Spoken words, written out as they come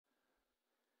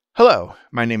Hello,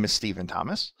 my name is Stephen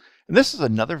Thomas, and this is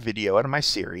another video out of my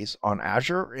series on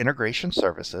Azure Integration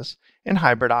Services and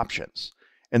Hybrid Options.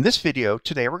 In this video,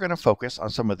 today we're going to focus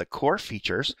on some of the core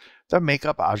features that make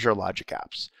up Azure Logic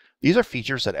Apps. These are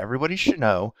features that everybody should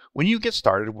know when you get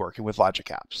started working with Logic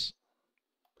Apps.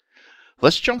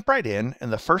 Let's jump right in,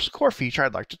 and the first core feature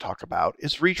I'd like to talk about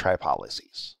is Retry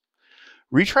Policies.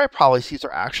 Retry Policies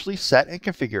are actually set and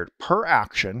configured per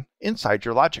action inside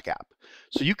your Logic app.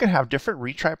 So you can have different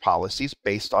retry policies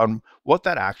based on what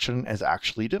that action is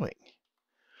actually doing.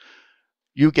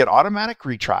 You get automatic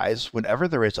retries whenever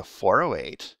there is a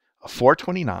 408, a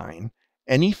 429,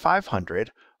 any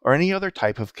 500, or any other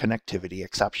type of connectivity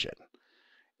exception.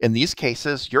 In these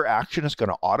cases, your action is going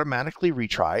to automatically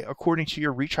retry according to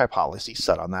your retry policy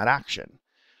set on that action.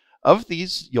 Of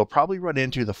these, you'll probably run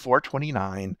into the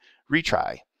 429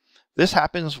 retry. This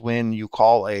happens when you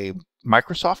call a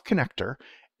Microsoft connector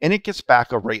and it gets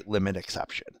back a rate limit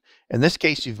exception. In this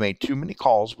case, you've made too many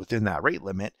calls within that rate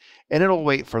limit, and it'll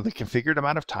wait for the configured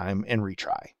amount of time and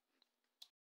retry.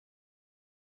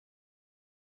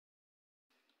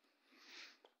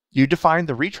 You define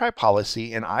the retry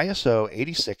policy in ISO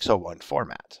 8601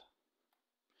 format.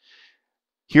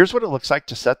 Here's what it looks like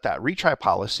to set that retry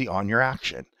policy on your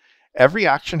action. Every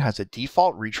action has a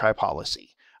default retry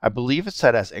policy. I believe it's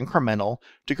set as incremental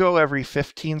to go every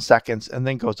 15 seconds and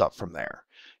then goes up from there.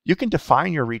 You can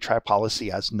define your retry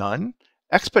policy as none,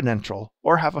 exponential,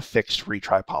 or have a fixed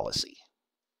retry policy.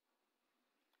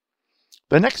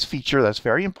 The next feature that's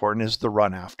very important is the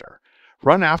run after.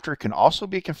 Run after can also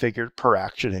be configured per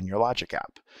action in your Logic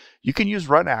app. You can use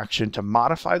run action to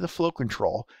modify the flow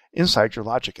control inside your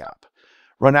Logic app.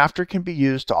 Run after can be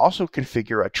used to also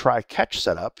configure a try catch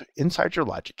setup inside your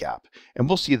Logic app, and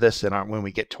we'll see this when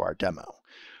we get to our demo.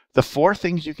 The four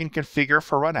things you can configure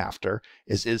for run after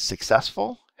is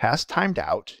successful, has timed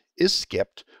out, is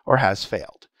skipped, or has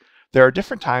failed. There are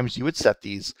different times you would set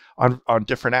these on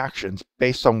different actions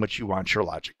based on what you want your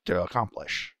logic to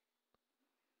accomplish.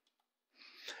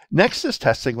 Next is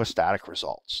testing with static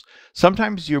results.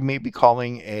 Sometimes you may be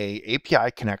calling an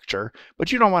API connector,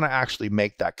 but you don't want to actually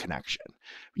make that connection.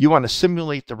 You want to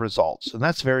simulate the results, and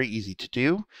that's very easy to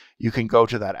do. You can go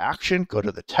to that action, go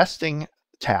to the testing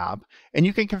tab, and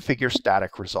you can configure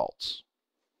static results.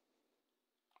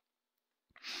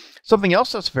 Something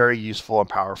else that's very useful and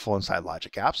powerful inside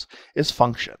Logic Apps is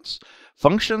functions.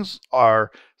 Functions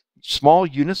are small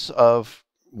units of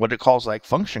what it calls like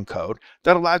function code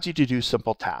that allows you to do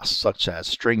simple tasks such as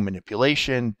string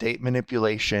manipulation, date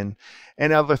manipulation,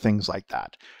 and other things like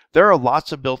that. There are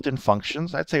lots of built-in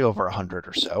functions, I'd say over 100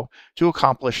 or so, to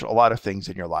accomplish a lot of things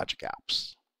in your Logic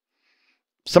Apps.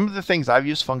 Some of the things I've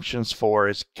used functions for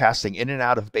is casting in and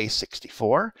out of base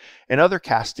 64 and other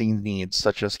casting needs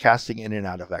such as casting in and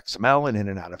out of XML and in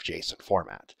and out of JSON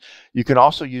format. You can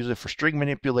also use it for string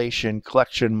manipulation,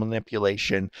 collection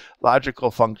manipulation,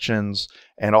 logical functions,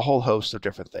 and a whole host of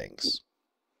different things.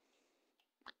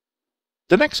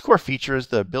 The next core feature is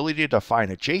the ability to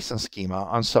define a JSON schema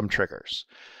on some triggers,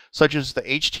 such as the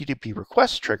HTTP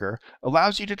request trigger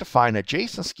allows you to define a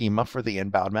JSON schema for the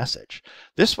inbound message.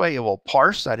 This way it will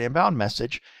parse that inbound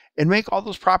message and make all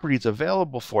those properties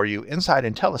available for you inside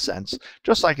Intellisense,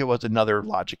 just like it was another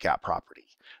Logic app property.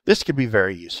 This can be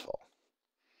very useful.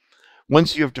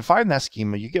 Once you have defined that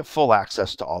schema, you get full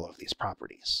access to all of these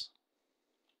properties.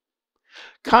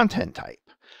 Content type.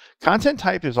 Content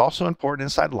type is also important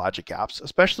inside Logic Apps,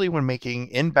 especially when making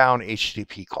inbound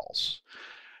HTTP calls.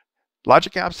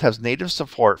 Logic Apps has native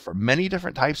support for many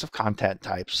different types of content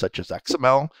types, such as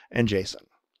XML and JSON.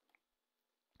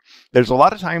 There's a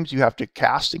lot of times you have to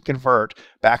cast and convert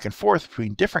back and forth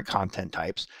between different content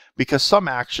types because some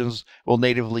actions will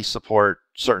natively support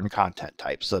certain content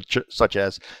types, such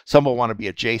as some will want to be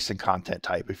a JSON content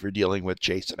type if you're dealing with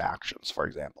JSON actions, for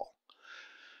example.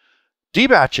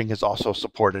 Debatching is also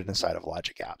supported inside of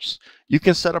Logic Apps. You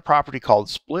can set a property called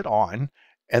split on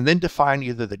and then define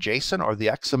either the JSON or the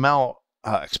XML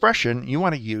expression you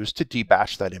want to use to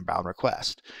debatch that inbound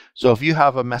request. So if you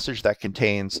have a message that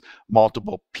contains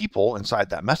multiple people inside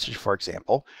that message, for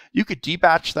example, you could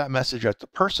debatch that message at the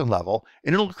person level,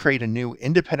 and it'll create a new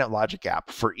independent Logic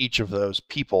app for each of those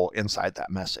people inside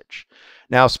that message.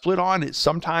 Now, split on it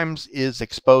sometimes is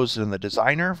exposed in the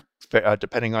designer,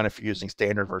 depending on if you're using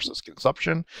standard versus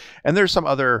consumption, and there's some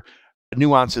other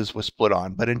nuances with split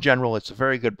on, but in general, it's a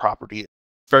very good property,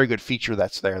 very good feature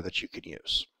that's there that you can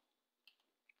use.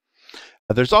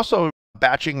 There's also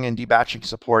batching and debatching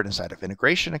support inside of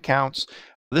integration accounts.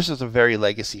 This is a very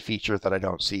legacy feature that I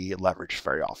don't see leveraged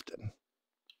very often.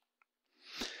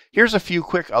 Here's a few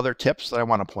quick other tips that I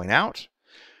want to point out.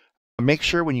 Make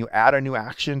sure when you add a new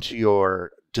action to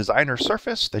your designer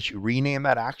surface that you rename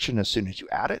that action as soon as you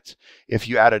add it. If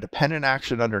you add a dependent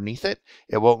action underneath it,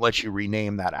 it won't let you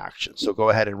rename that action. So go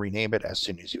ahead and rename it as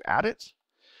soon as you add it.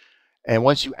 And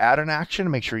once you add an action,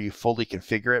 make sure you fully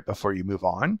configure it before you move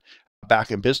on.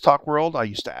 Back in BizTalk world, I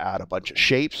used to add a bunch of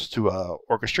shapes to a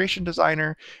orchestration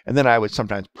designer, and then I would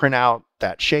sometimes print out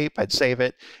that shape, I'd save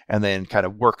it, and then kind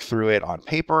of work through it on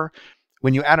paper.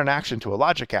 When you add an action to a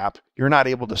logic app, you're not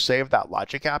able to save that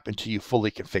logic app until you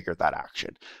fully configure that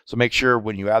action. So make sure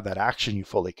when you add that action, you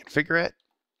fully configure it.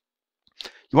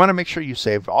 You want to make sure you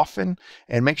save often,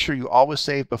 and make sure you always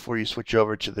save before you switch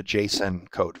over to the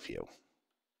JSON code view.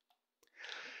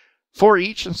 For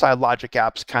each inside Logic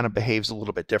Apps kind of behaves a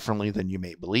little bit differently than you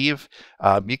may believe.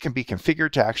 It can be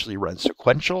configured to actually run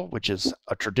sequential, which is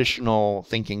a traditional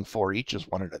thinking for each is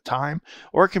one at a time,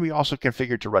 or it can be also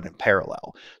configured to run in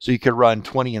parallel. So you could run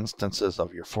 20 instances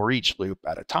of your for each loop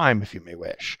at a time if you may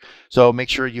wish. So make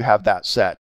sure you have that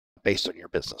set based on your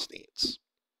business needs.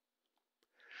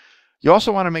 You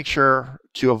also want to make sure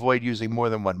to avoid using more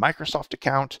than one Microsoft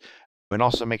account, and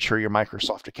also make sure your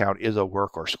Microsoft account is a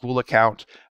work or school account.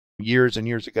 Years and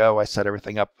years ago, I set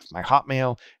everything up with my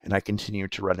Hotmail, and I continue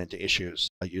to run into issues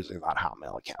using that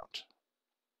Hotmail account.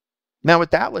 Now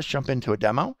with that, let's jump into a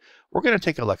demo. We're going to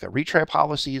take a look at Retry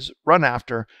Policies, Run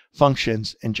After,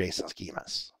 Functions, and JSON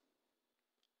Schemas.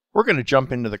 We're going to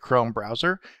jump into the Chrome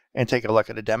browser and take a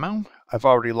look at a demo. I've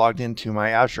already logged into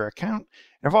my Azure account,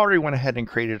 and I've already went ahead and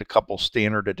created a couple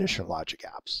standard edition Logic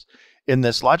Apps. In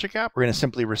this Logic app, we're going to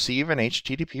simply receive an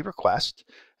HTTP request,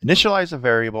 initialize a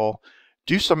variable,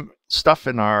 do some stuff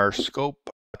in our scope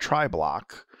try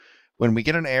block. When we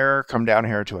get an error, come down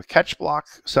here to a catch block,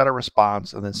 set a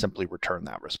response, and then simply return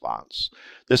that response.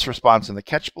 This response in the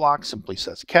catch block simply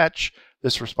says catch.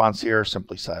 This response here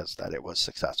simply says that it was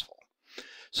successful.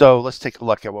 So let's take a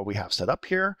look at what we have set up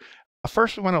here.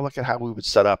 First, we want to look at how we would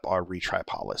set up our retry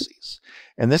policies.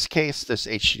 In this case, this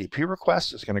HTTP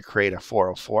request is going to create a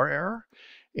 404 error.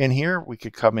 In here, we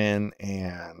could come in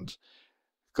and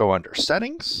go under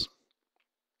settings,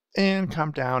 and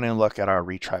come down and look at our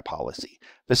retry policy.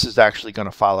 This is actually going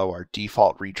to follow our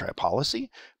default retry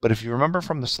policy, but if you remember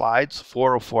from the slides,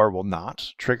 404 will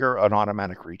not trigger an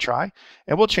automatic retry,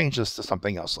 and we'll change this to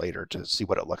something else later to see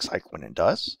what it looks like when it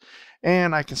does.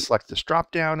 And I can select this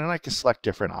drop down, and I can select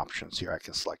different options here. I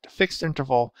can select a fixed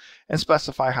interval and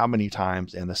specify how many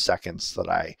times and the seconds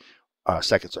that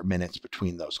seconds or minutes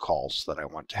between those calls that I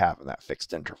want to have in that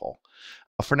fixed interval.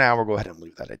 For now, we'll go ahead and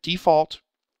leave that at default.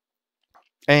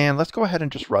 And let's go ahead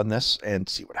and just run this and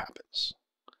see what happens.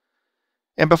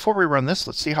 And before we run this,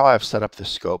 let's see how I've set up the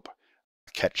scope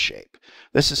catch shape.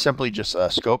 This is simply just a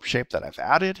scope shape that I've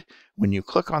added. When you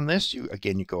click on this, you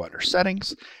go under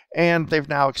settings, and they've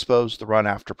now exposed the run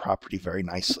after property very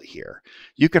nicely here.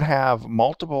 You can have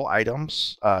multiple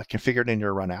items configured in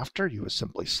your run after. You would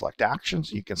simply select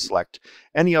actions. You can select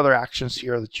any other actions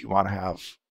here that you want to have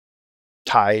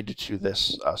tied to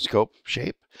this scope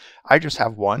shape. I just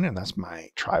have one, and that's my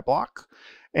try block.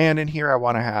 And in here, I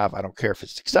want to have, I don't care if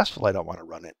it's successful, I don't want to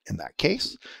run it in that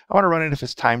case. I want to run it if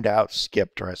it's timed out,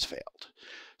 skipped, or has failed.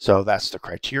 So that's the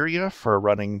criteria for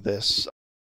running this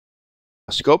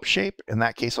scope shape. In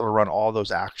that case, it'll run all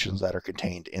those actions that are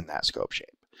contained in that scope shape.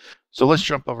 So let's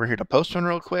jump over here to Postman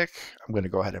real quick. I'm going to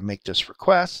go ahead and make this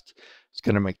request. It's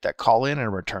going to make that call in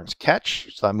and returns catch.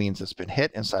 So that means it's been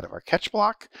hit inside of our catch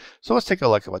block. So let's take a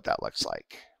look at what that looks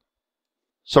like.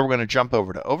 So we're going to jump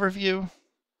over to Overview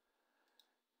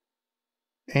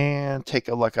and take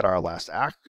a look at our last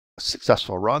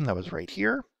successful run that was right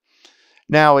here.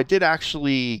 Now it did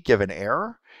actually give an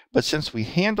error, but since we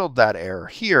handled that error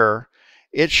here,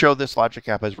 it showed this Logic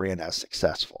app as ran as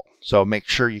successful. So make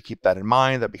sure you keep that in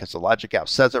mind, that because the Logic app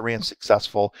says it ran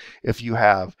successful, if you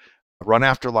have run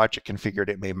after logic configured,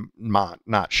 it may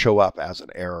not show up as an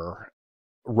error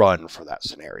run for that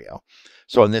scenario.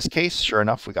 So in this case, sure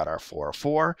enough, we got our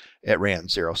 404. It ran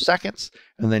 0 seconds,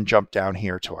 and then jumped down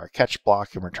here to our catch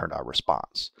block and returned our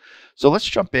response. So let's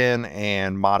jump in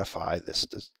and modify this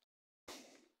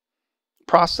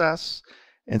process.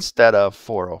 Instead of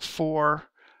 404,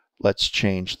 let's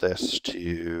change this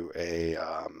to a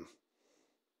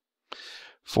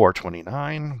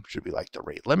 429, which would be like the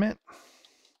rate limit.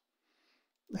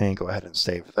 And go ahead and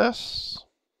save this.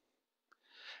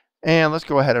 And let's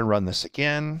go ahead and run this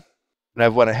again. And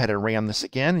I've went ahead and ran this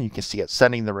again, and you can see it's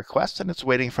sending the request, and it's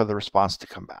waiting for the response to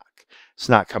come back. It's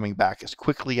not coming back as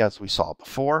quickly as we saw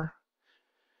before.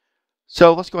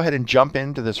 So let's go ahead and jump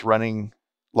into this running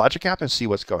Logic app and see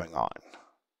what's going on.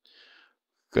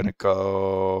 Going to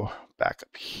go back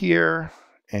up here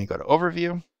and go to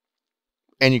Overview.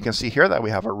 And you can see here that we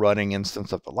have a running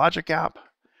instance of the Logic app.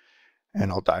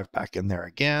 And I'll dive back in there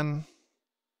again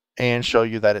and show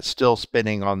you that it's still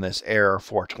spinning on this error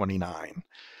 429.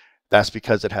 That's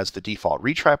because it has the default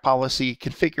retry policy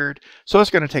configured. So it's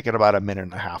going to take it about 1.5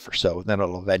 minutes or so. Then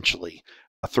it'll eventually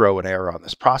throw an error on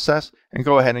this process and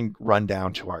go ahead and run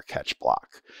down to our catch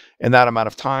block. In that amount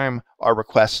of time, our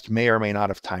request may or may not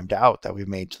have timed out that we've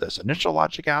made to this initial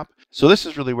logic app. So this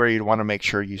is really where you'd want to make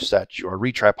sure you set your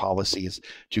retry policies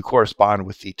to correspond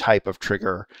with the type of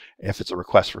trigger. If it's a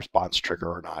request response trigger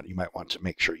or not, you might want to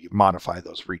make sure you modify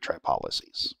those retry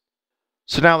policies.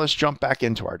 So now let's jump back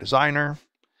into our designer.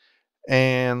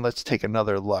 And let's take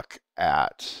another look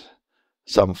at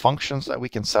some functions that we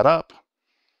can set up.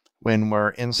 When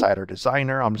we're inside our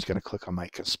designer, I'm just going to click on my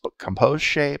compose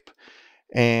shape.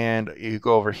 And you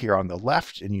go over here on the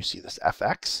left and you see this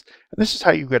FX. And this is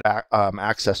how you get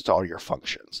access to all your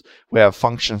functions. We have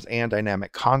functions and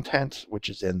dynamic content, which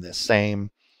is in this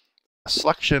same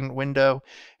selection window.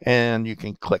 And you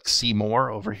can click See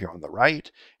More over here on the right.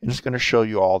 And it's going to show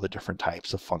you all the different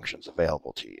types of functions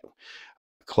available to you.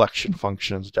 Collection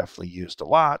functions definitely used a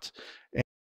lot, and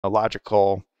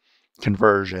logical,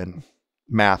 conversion,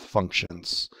 math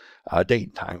functions, date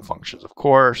and time functions, of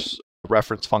course,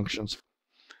 reference functions,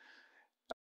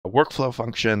 workflow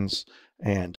functions,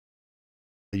 and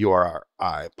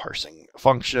URI parsing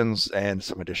functions, and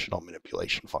some additional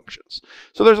manipulation functions.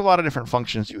 So there's a lot of different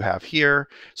functions you have here.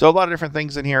 So a lot of different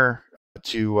things in here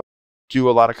to do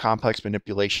a lot of complex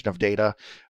manipulation of data.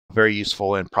 Very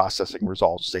useful in processing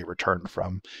results they return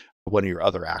from one of your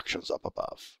other actions up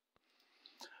above.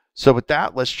 So with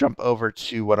that, let's jump over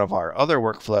to one of our other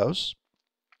workflows.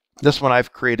 This one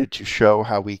I've created to show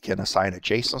how we can assign a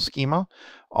JSON schema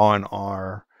on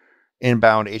our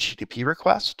inbound HTTP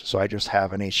request. So I just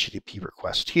have an HTTP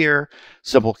request here,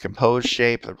 simple compose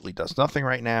shape that really does nothing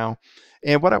right now.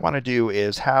 And what I want to do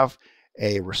is have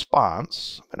a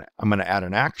response. I'm going to add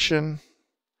an action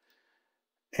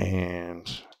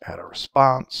and add a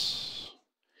response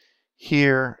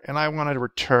here, and I want to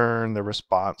return the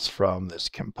response from this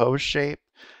compose shape.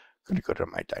 I'm going to go to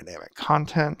my dynamic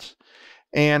content,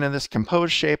 and in this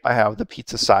compose shape I have the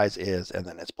pizza size is, and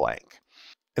then it's blank.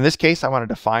 In this case I want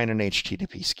to define an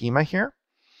HTTP schema here.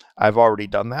 I've already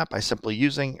done that by simply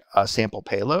using a sample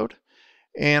payload,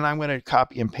 and I'm going to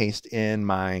copy and paste in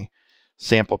my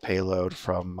sample payload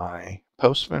from my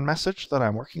Postman message that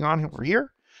I'm working on over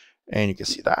here. And you can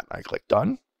see that. I click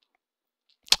Done.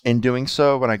 In doing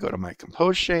so, when I go to my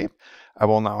compose shape, I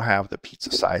will now have the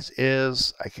pizza size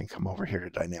is. I can come over here to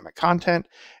dynamic content,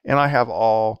 and I have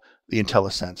all the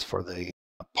Intellisense for the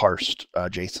parsed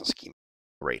JSON schema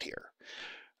right here.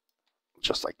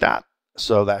 Just like that.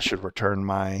 So that should return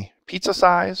my pizza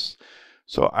size.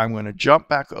 So I'm going to jump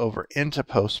back over into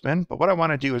Postman, but what I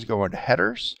want to do is go into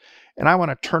headers, and I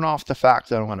want to turn off the fact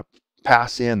that I want to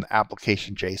pass in the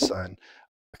application JSON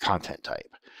content type.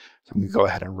 So I'm going to go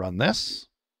ahead and run this.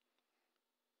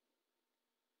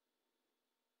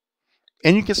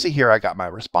 And you can see here I got my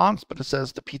response, but it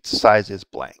says the pizza size is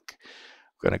blank.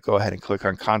 I'm going to go ahead and click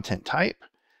on content type,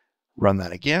 run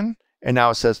that again, and now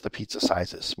it says the pizza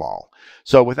size is small.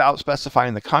 So without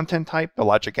specifying the content type, the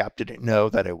Logic app didn't know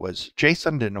that it was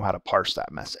JSON, didn't know how to parse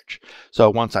that message. So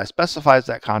once I specified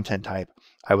that content type,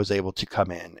 I was able to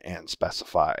come in and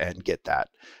specify and get that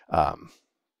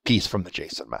piece from the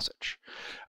JSON message.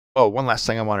 Oh, one last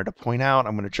thing I wanted to point out,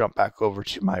 I'm going to jump back over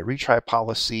to my retry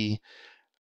policy,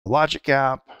 Logic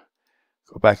app,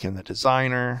 go back in the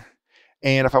designer.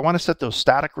 And if I want to set those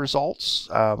static results,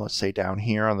 let's say down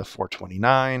here on the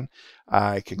 429,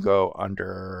 I can go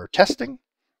under testing.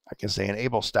 I can say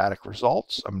enable static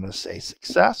results. I'm going to say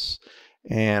success.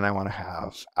 And I want to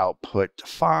have output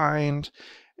defined.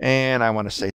 And I want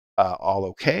to say all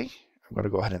okay. I'm going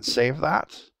to go ahead and save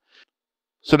that.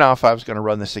 So now if I was going to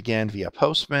run this again via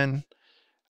Postman,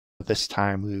 this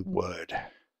time we would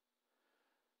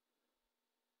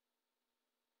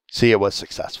see it was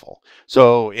successful.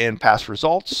 So in past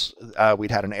results,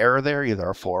 we'd had an error there, either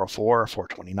a 404 or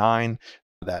 429.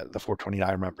 That the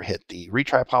 429, remember, hit the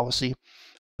retry policy.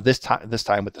 This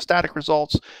time with the static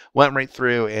results, went right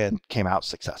through and came out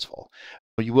successful.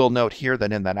 You will note here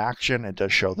that in that action, it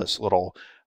does show this little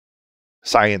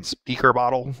science beaker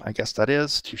bottle, I guess that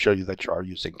is, to show you that you are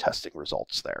using testing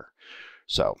results there.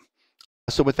 So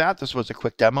with that, this was a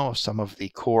quick demo of some of the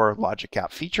core Logic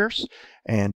app features,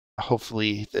 and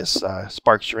hopefully this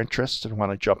sparks your interest and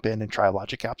want to jump in and try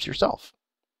Logic apps yourself.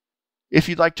 If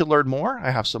you'd like to learn more,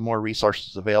 I have some more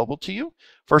resources available to you.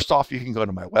 First off, you can go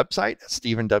to my website at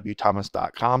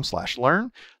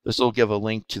stephenwthomas.com/learn. This will give a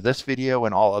link to this video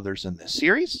and all others in this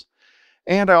series.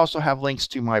 And I also have links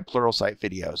to my Pluralsight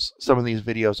videos. Some of these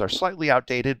videos are slightly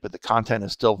outdated, but the content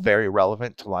is still very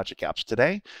relevant to Logic Apps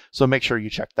today, so make sure you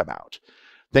check them out.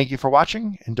 Thank you for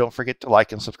watching, and don't forget to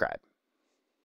like and subscribe.